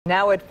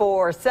Now at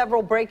 4,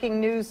 several breaking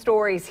news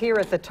stories here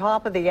at the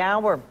top of the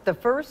hour. The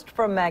first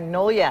from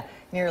Magnolia.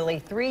 Nearly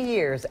 3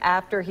 years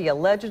after he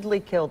allegedly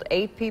killed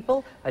 8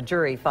 people, a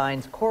jury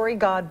finds Cory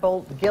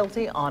Godbolt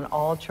guilty on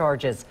all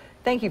charges.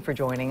 Thank you for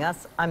joining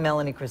us. I'm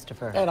Melanie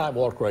Christopher. And I'm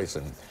Walt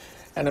Grayson.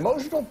 An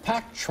emotional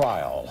packed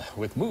trial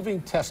with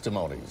moving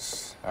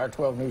testimonies. Our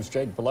 12 News'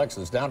 Jade Bellex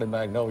is down in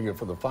Magnolia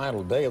for the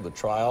final day of the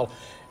trial.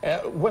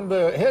 When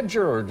the head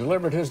juror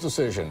delivered his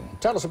decision,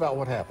 tell us about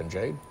what happened,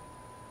 Jade.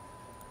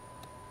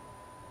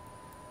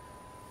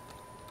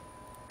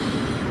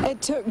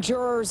 It took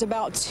jurors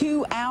about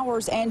 2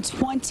 hours and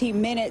 20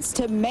 minutes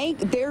to make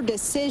their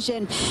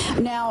decision.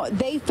 Now,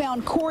 they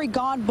found Cory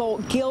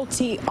Godbolt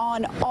guilty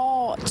on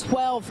all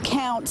 12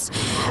 counts.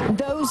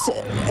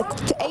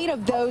 8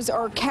 of those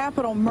are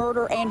capital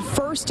murder and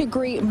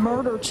first-degree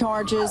murder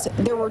charges.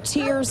 There were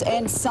tears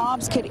and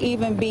sobs could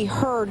even be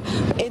heard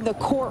in the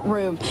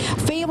courtroom.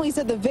 Families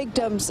of the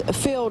victims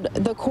filled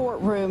the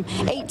courtroom.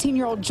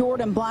 18-year-old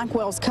Jordan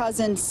Blackwell's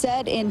cousin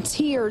said in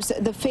tears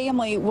the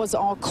family was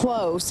all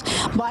close.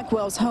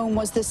 Blackwell's home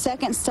was the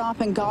second stop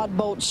in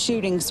Godbolt's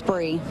shooting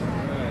spree.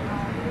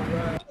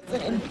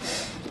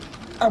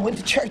 I went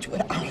to church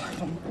with all of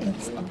them,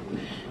 and so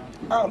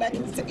all I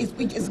can say is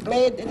we just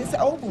glad that it's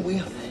over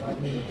with.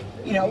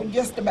 You know,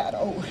 just about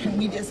over, and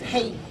we just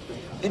hate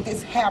that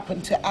this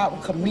happened to our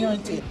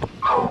community.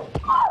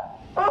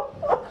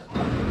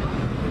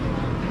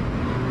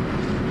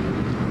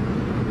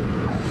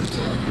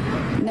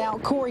 Now,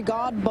 Cory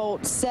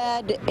Godbolt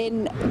said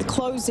in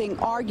closing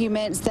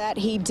arguments that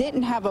he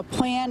didn't have a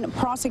plan.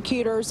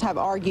 Prosecutors have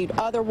argued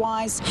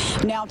otherwise.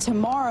 Now,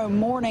 tomorrow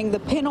morning, the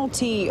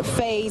penalty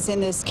phase in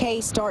this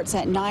case starts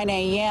at 9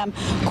 a.m.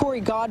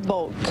 Cory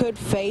Godbolt could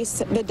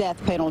face the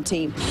death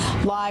penalty.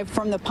 Live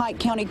from the Pike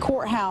County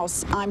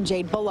Courthouse, I'm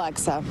Jade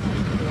Bellex.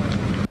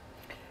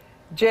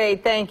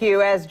 Jade, thank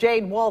you. As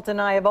Jade, Walt,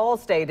 and I have all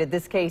stated,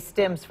 this case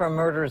stems from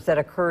murders that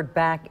occurred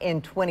back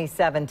in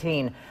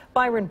 2017.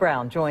 Byron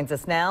Brown joins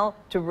us now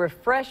to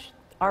refresh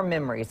our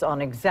memories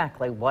on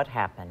exactly what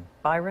happened.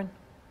 Byron?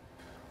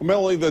 Well,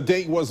 Melanie, the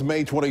date was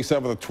May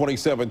 27th,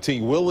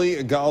 2017.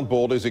 Willie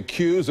Godbolt is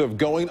accused of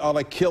going on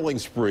a killing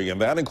spree, and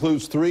that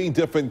includes 3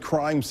 different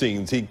crime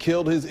scenes. He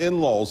killed his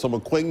in-laws, some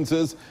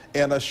acquaintances,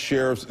 and a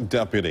sheriff's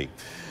deputy.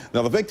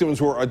 Now, the victims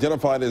were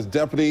identified as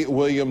Deputy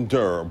William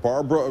Durr,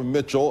 Barbara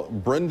Mitchell,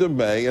 Brenda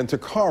May, and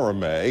Takara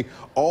May.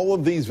 All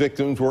of these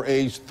victims were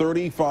aged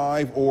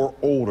 35 or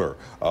older.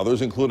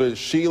 Others included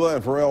Sheila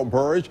and Pharrell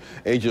Burridge,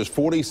 ages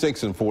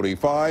 46 and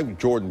 45,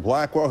 Jordan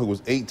Blackwell, who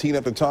was 18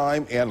 at the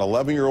time, and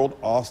 11-year-old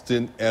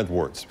Austin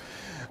Edwards.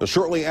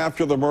 Shortly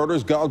after the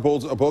murders,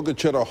 Godbolt's Boca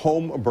Chica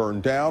home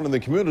burned down, and the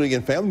community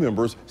and family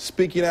members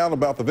speaking out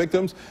about the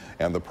victims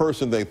and the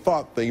person they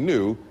thought they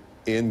knew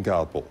in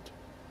Godbolt.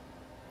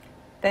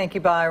 Thank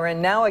you,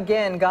 Byron. Now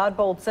again,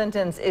 Godbolt's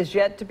sentence is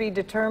yet to be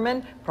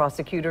determined.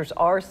 Prosecutors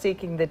are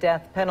seeking the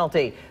death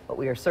penalty, but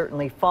we are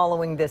certainly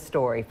following this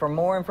story. For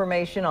more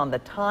information on the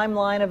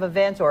timeline of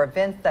events or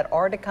events that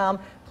are to come,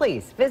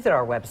 please visit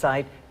our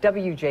website,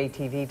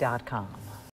 WJTV.com.